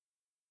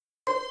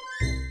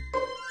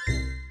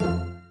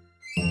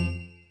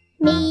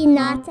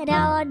Mina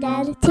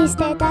rader,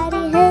 tysthet är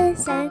i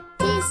husen.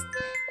 Tyst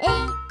i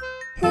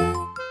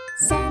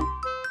husen.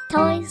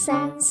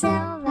 Toysen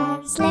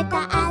sover, släckta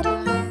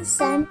är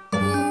lysen.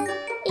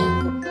 I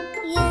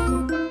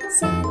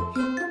ljusen.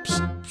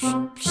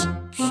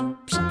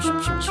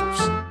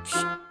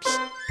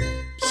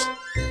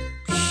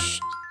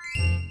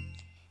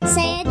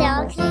 Se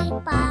då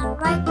krypa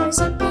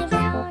Writers upp i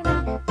vrårna.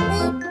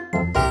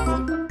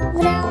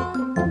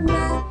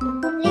 Vrårna.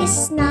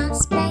 Lyssna,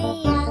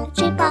 speja,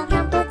 trippa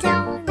fram på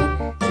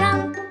tårna.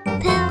 Fram på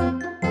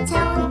tårna.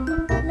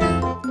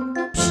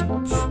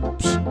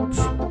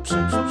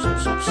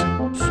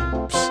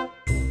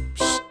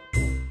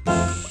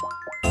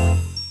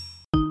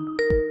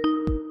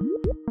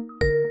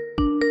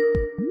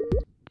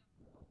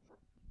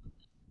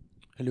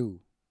 Hello.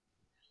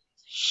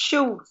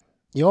 Tjo!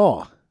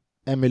 Ja,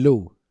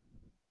 Emilou.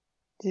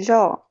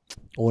 Ja.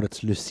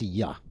 Årets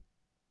Lucia.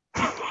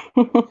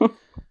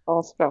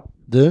 Asbra.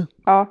 Du,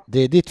 Ja. det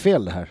är ditt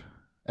fel det här.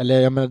 Eller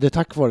jag menar, det är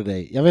tack vare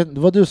dig. Jag vet,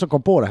 det var du som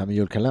kom på det här med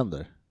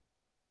julkalender.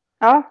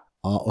 Ja.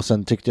 Ja, och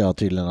sen tyckte jag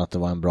tydligen att det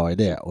var en bra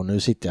idé. Och nu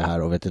sitter jag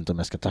här och vet inte om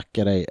jag ska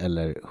tacka dig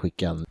eller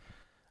skicka en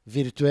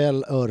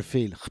virtuell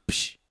örfil.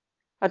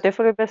 Ja, det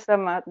får du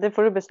bestämma. Det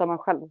får du bestämma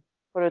själv.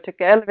 Vad du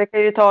tycker. Eller vi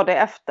kan ju ta det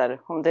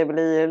efter. Om det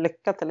blir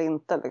lyckat eller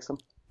inte liksom.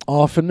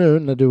 Ja, för nu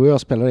när du och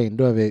jag spelar in,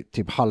 då är vi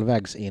typ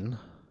halvvägs in.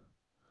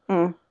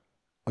 Mm.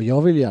 Och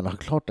jag vill gärna ha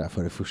klart det här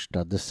för det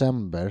 1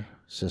 december.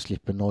 Så jag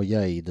slipper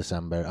noja i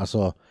december.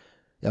 Alltså,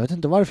 jag vet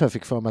inte varför jag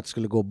fick för mig att det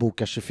skulle gå och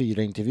boka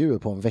 24 intervjuer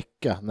på en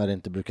vecka. När det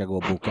inte brukar gå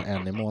att boka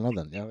en i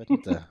månaden. Jag vet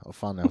inte vad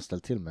fan jag har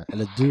ställt till med.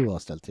 Eller du har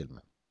ställt till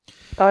med.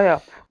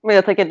 Ja. Men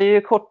jag tänker, det är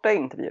ju korta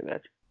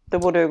intervjuer. Då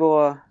borde det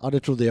gå... Ja, det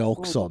trodde jag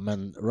också.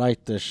 Men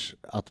writers,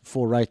 att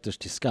få writers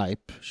till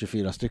Skype,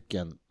 24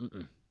 stycken.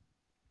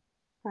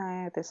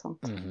 Nej, det är sant.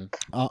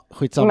 Ja,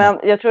 skitsamma. Men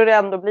jag tror det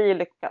ändå blir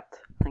lyckat.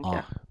 Tänker Ja,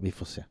 jag. vi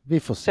får se. Vi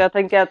får Så se. jag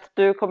tänker att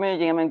du kommer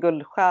ju ge mig en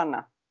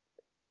guldstjärna.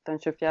 Den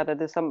 24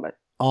 december.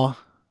 Ja,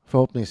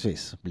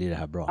 förhoppningsvis blir det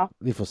här bra. Ja.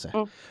 Vi får se.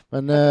 Mm.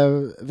 Men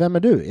vem är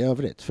du i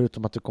övrigt?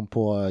 Förutom att du kom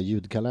på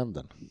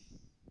ljudkalendern.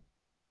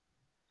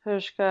 Hur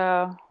ska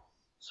jag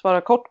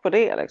svara kort på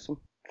det liksom?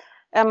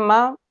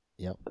 Emma,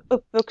 Ja.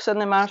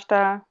 uppvuxen i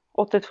Märsta,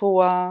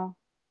 82,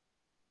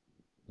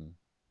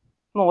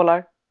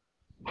 målar.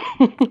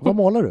 Vad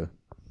målar du?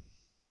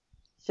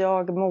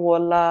 Jag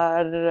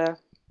målar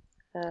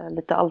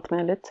lite allt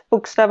möjligt.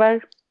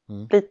 Bokstäver,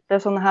 lite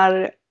sådana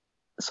här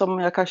som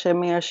jag kanske är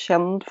mer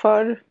känd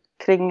för.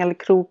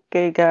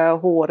 Kringelkrokiga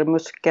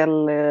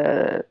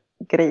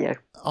hårmuskelgrejer.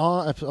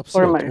 Ja,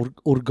 absolut.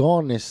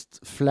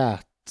 Organiskt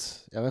flät.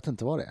 Jag vet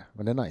inte vad det är,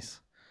 men det är nice.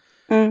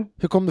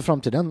 Hur kom du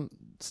fram till den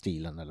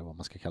stilen, eller vad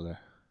man ska kalla det?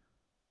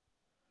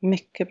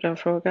 Mycket bra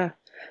fråga.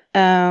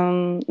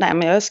 Nej,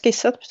 men jag har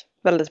skissat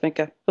väldigt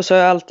mycket. Och så har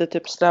jag alltid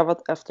typ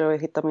strävat efter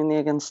att hitta min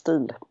egen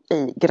stil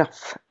i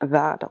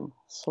graffvärlden.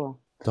 Så.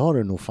 Det har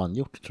du nog fan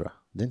gjort, tror jag.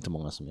 Det är inte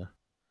många som gör.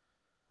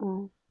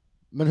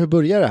 Men hur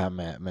börjar det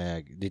här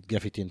med ditt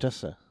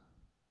graffitiintresse?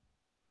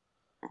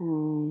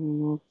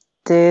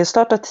 Det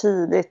startar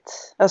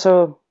tidigt.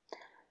 Alltså,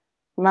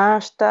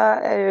 Märsta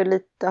är ju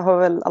lite, har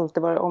väl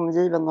alltid varit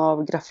omgiven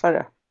av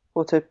graffare.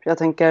 Och typ, jag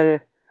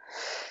tänker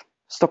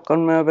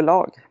Stockholm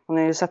överlag. Man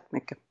har ju sett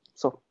mycket.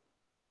 Så.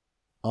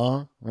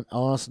 Ja, men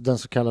den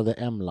så kallade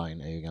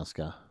M-line är ju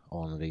ganska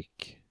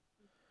anrik.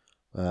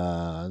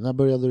 När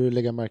började du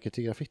lägga märke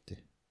till graffiti?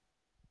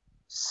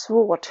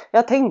 Svårt.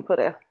 Jag har tänkt på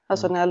det.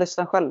 Alltså när jag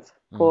lyssnar själv.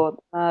 På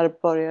när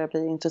börjar jag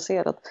bli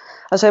intresserad.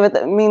 Alltså jag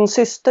vet, min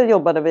syster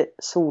jobbade vid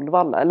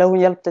Solvalla. Eller hon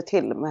hjälpte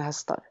till med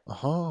hästar.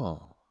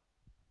 Aha.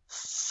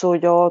 Så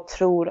jag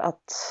tror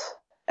att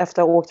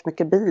efter att ha åkt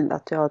mycket bil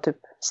att jag har typ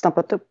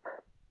snappat upp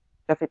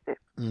graffiti.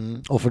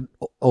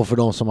 Och för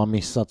de som har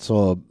missat,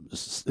 så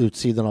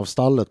utsidan av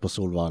stallet på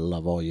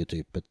Solvalla var ju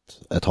typ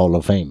ett Hall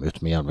of Fame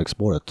ut med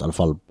järnvägsspåret. I alla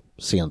fall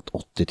sent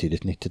 80,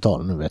 tidigt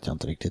 90-tal. Nu vet jag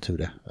inte riktigt hur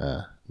det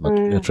är.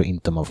 Jag tror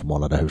inte man får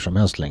måla där hur som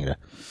helst längre.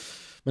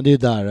 Men det är ju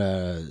där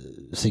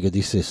Sigurd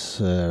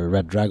Dissis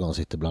Red Dragon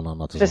sitter bland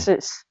annat.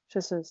 Precis.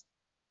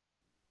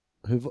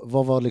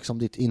 Vad var liksom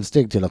ditt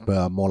insteg till att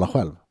börja måla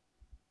själv?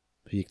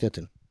 Hur gick det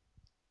till?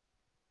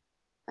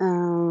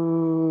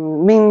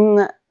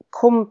 Min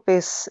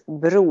kompis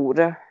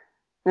bror,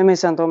 nu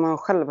minns jag inte om han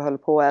själv höll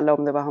på eller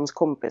om det var hans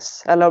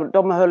kompis. Eller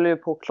de höll ju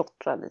på att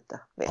klottra lite,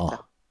 vet jag.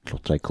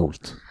 Klottra är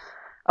coolt.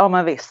 Ja,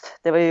 men visst.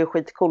 Det var ju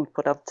skitcoolt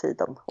på den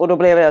tiden. Och då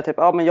blev jag typ,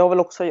 men jag vill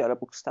också göra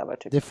bokstäver.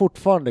 Typ. Det är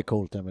fortfarande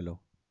coolt, Emilou.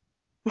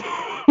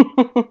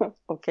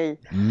 Okej.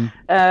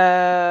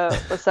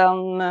 Och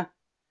sen,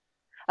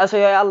 alltså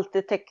jag har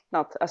alltid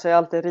tecknat, alltså jag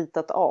har alltid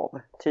ritat av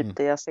typ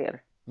det jag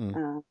ser.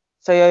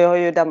 Så jag har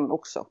ju den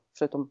också,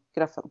 förutom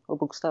graffen och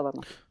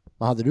bokstäverna.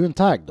 Men hade du en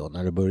tag då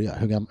när du började?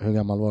 Hur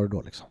gammal var du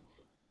då liksom?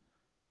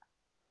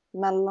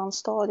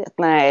 Mellanstadiet?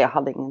 Nej, jag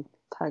hade ingen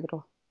tag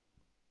då.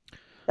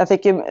 Jag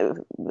fick ju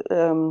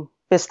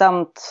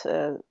bestämt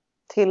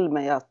till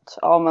mig att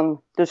men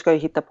du ska ju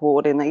hitta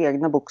på dina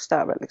egna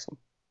bokstäver liksom.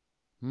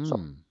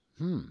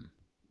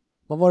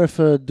 Vad var det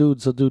för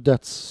dudes och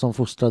dudettes som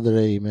fostrade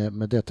dig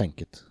med det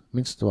tänket?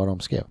 Minns du vad de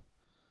skrev?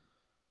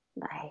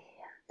 Nej,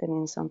 det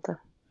minns jag inte.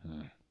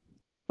 Mm.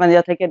 Men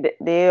jag tänker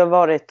det har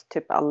varit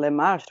typ alla i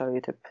Märsta har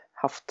ju typ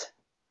haft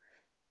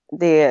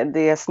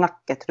det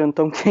snacket runt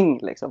omkring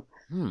liksom.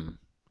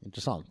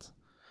 Intressant.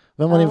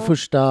 Vem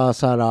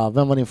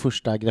var din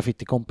första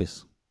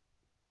graffitikompis?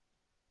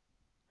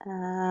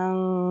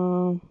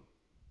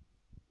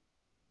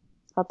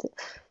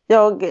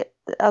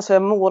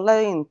 Jag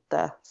målade ju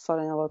inte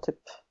förrän jag var typ,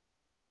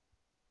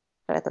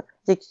 jag vet inte,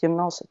 gick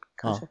gymnasiet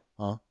kanske.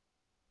 Ja.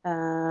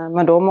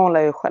 Men då målade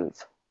jag ju själv.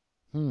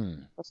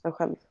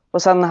 Själv.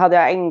 Och sen hade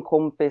jag en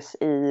kompis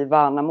i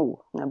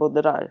Värnamo när jag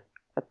bodde där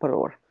ett par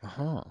år.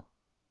 Aha.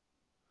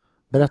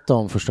 Berätta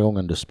om första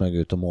gången du smög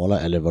ut och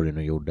målade, eller vad du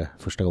nu gjorde.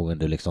 Första gången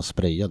du liksom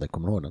sprayade,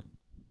 kommer du ihåg den?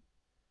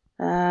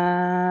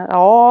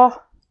 Ja,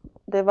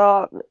 det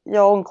var,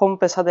 jag och en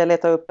kompis hade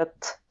letat upp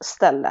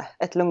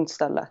ett lugnt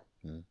ställe.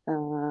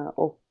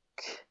 Och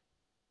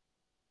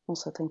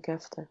måste jag tänka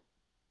efter.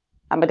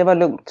 Ja, men det var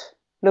lugnt.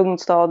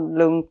 Lugnt stad,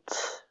 lugnt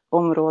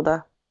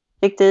område.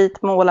 Gick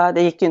dit, målade.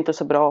 Det gick ju inte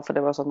så bra för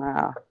det var sån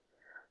här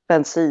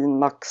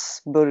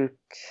bensinmaxburk.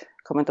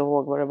 Kommer inte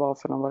ihåg vad det var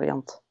för någon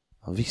variant.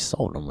 Ja, vissa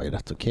av dem var ju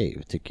rätt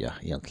okej, tycker jag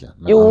egentligen.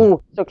 Men,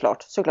 jo,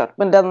 såklart.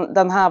 Men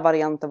den här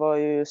varianten var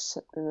ju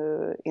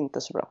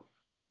inte så bra.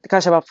 Det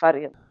kanske var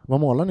färgen. Vad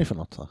målar ni för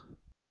något då?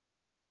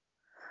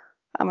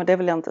 Ja, men det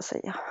vill jag inte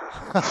säga.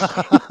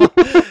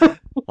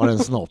 Var det en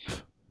snopp?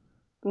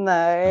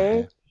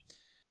 Nej.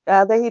 Jag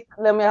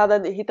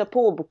hade hittat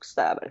på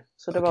bokstäver.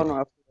 Så det var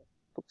några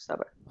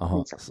bokstäver.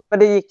 Aha. Men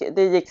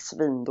det gick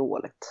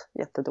svindåligt.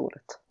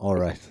 Jättedåligt. All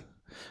right.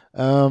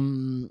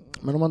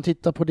 Men om man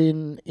tittar på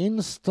din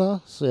Insta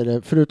så är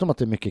det, förutom att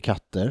det är mycket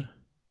katter,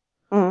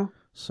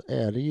 så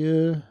är det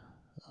ju,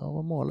 ja,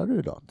 vad målar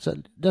du då? Så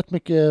rätt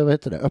mycket, vad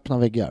heter det, öppna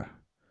väggar.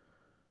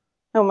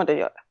 Ja, men det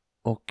gör det.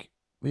 Och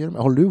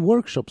håller du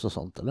workshops och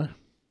sånt eller?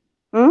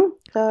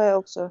 Det har jag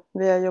också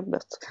via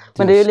jobbet.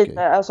 Men det är ju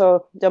lite,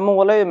 alltså jag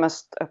målar ju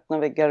mest öppna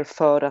väggar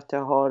för att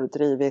jag har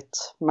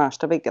drivit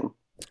Märstaväggen.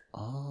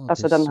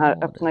 Alltså den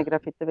här öppna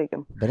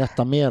graffitiväggen.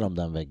 Berätta mer om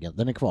den väggen,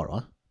 den är kvar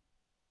va?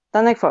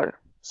 Den är kvar,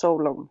 so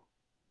long.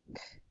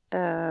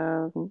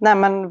 Nej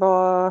men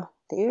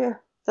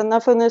den har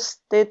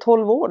funnits, det är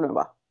 12 år nu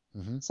va?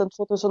 Sedan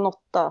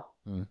 2008.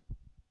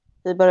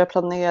 Vi började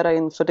planera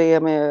inför det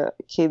med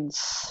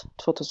Kids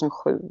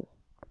 2007.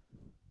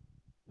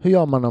 Hur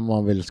gör man om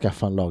man vill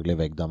skaffa en laglig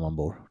vägg där man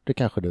bor? Det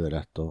kanske du är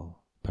rätt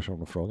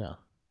person att fråga.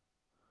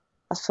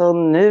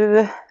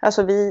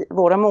 Alltså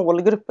våra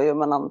målgrupp är ju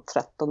mellan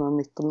 13 och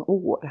 19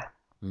 år.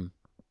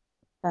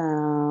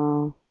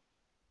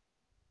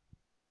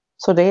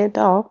 Så det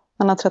är,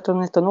 mellan 13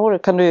 och 19 år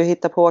kan du ju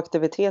hitta på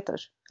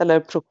aktiviteter eller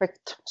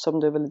projekt som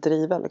du vill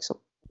driva liksom.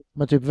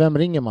 Men typ vem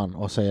ringer man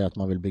och säger att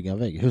man vill bygga en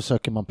vägg? Hur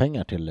söker man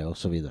pengar till det och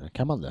så vidare?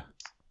 Kan man det?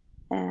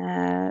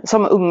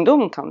 Som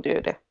ungdom kan du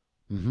ju det.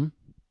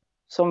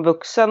 Som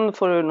vuxen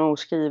får du nog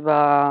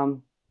skriva,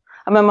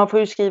 men man får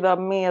ju skriva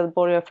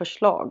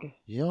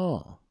medborgarförslag.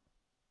 Ja.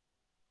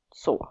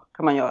 Så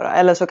kan man göra.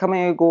 Eller så kan man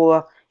ju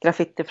gå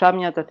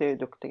Graffitifrämjandet är ju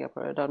duktiga på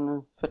det där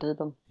nu för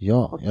tiden.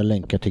 Ja, jag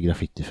länkar till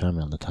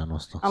Graffitifrämjandet här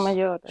någonstans. Ja, men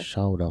gör det.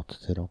 Shoutout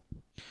till dem.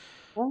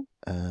 Ja.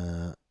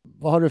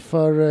 Vad har du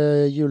för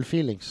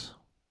julfeelings?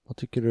 Vad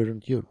tycker du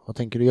runt jul? Vad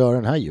tänker du göra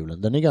den här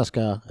julen? Den är ganska,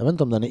 jag vet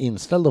inte om den är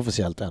inställd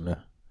officiellt ännu.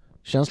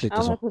 Känns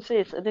lite så. Ja, men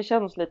precis. Det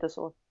känns lite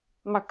så.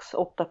 Max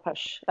 8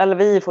 pers. Eller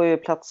vi får ju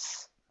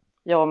plats,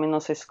 jag och mina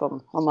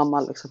syskon och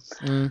mamma liksom.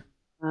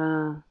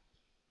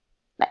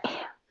 Nej,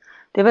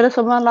 det är väl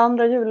som alla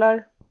andra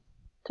jular.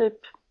 Typ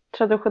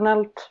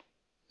traditionellt.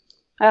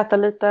 Äta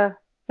lite,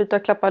 byta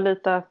klappa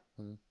lite.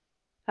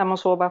 Hem och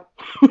sova.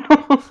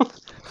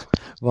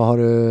 Vad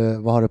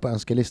har du på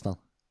önskelistan?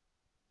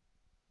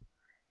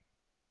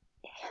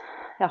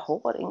 Jag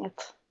har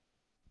inget.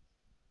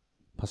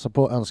 Passa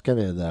på att önska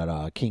dig det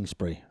där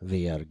Kingspray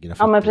VR-graffiti.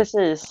 Ja, men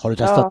precis. Har du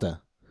testat det?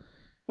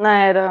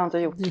 Nej, det har jag inte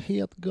gjort. Det är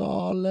helt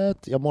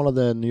galet. Jag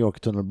målade New York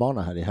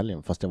tunnelbana här i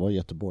helgen fast jag var i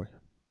Göteborg.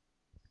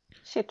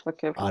 Shit, vad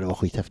kul. Ja, det var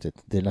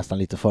skithäftigt. Det är nästan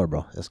lite för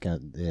bra. Det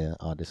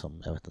är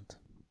som, jag vet inte.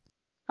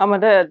 Ja, men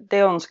det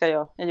önskar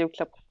jag i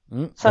julklapp.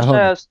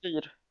 Särskilt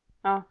styr.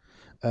 Ja.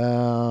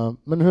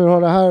 Men hur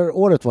har det här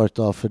året varit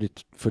då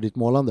för ditt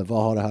målande?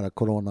 Vad har det här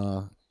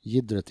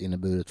corona-jiddret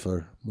inneburit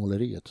för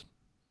måleriet,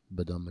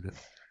 bedömer du?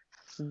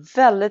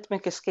 Väldigt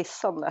mycket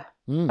skissande.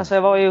 Alltså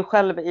jag var ju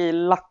själv i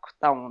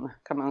lockdown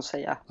kan man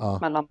säga.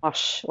 Mellan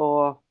mars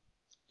och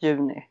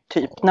juni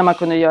typ. När man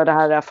kunde göra det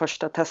här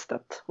första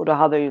testet. Och då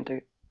hade jag ju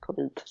inte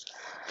covid.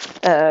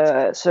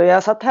 Så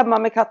jag satt hemma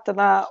med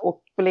katterna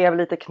och blev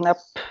lite knäpp.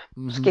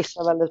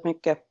 Skissade väldigt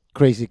mycket.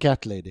 Crazy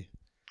cat lady.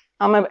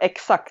 Ja men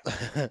exakt.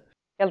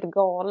 Helt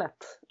galet.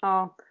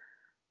 Ja.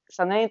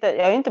 Sen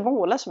jag har inte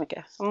målat så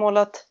mycket. Jag har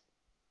målat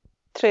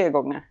 3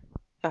 gånger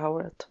det här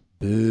året.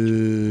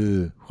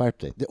 Skärp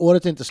dig.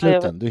 Året är inte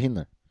slut än, du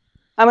hinner.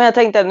 Ja, men jag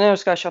tänkte nu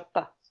ska jag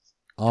köpa.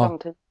 Ja,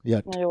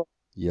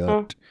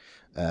 gjort.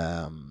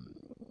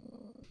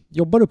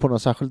 Jobbar du på några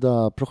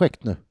särskilda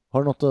projekt nu?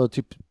 Har du något att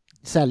typ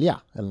sälja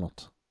eller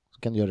något? Så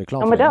kan du göra reklam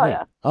Ja, för men det nu. har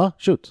jag. Ja,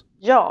 shoot.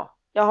 Ja,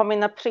 jag har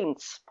mina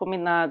prints på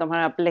de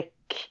här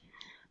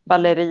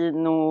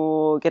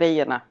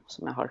ballerino-grejerna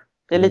som jag har.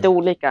 Det är lite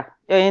olika.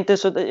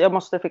 Jag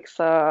måste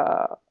fixa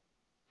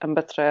en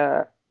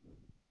bättre,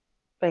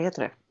 vad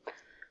heter det?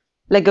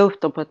 Lägga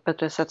upp dem på ett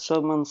bättre sätt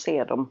så man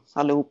ser dem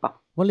allihopa.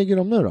 Var ligger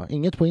de nu då?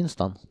 Inget på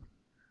Instan?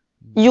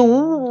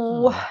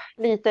 Jo,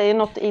 lite i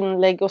något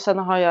inlägg och sen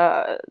har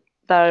jag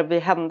där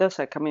vid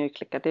händelser kan man ju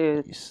klicka. Det är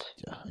ju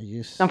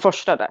Just. den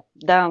första där.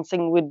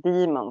 Dancing with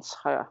Demons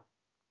har jag.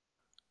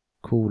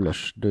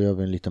 Coolers, då gör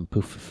vi en liten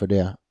puff för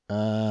det.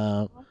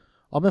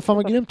 Ja, men fan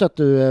vad grymt att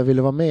du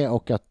ville vara med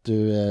och att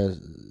du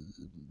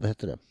vad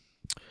heter det?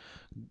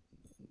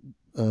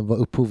 Var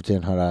upphov till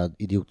den här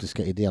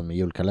idiotiska idén med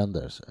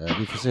julkalender.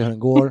 Vi får se hur den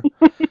går.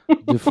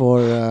 Du får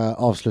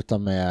avsluta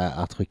med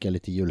att skicka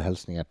lite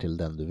julhälsningar till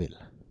den du vill.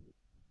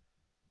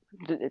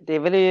 Det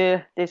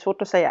är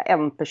svårt att säga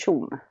en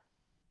person.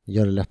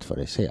 Gör det lätt för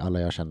dig. Säg alla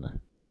jag känner.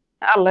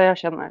 Alla jag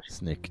känner.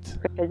 Snyggt.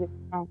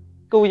 Ja.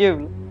 God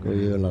jul. God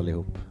jul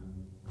allihop.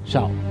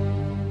 Ciao.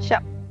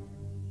 Ciao.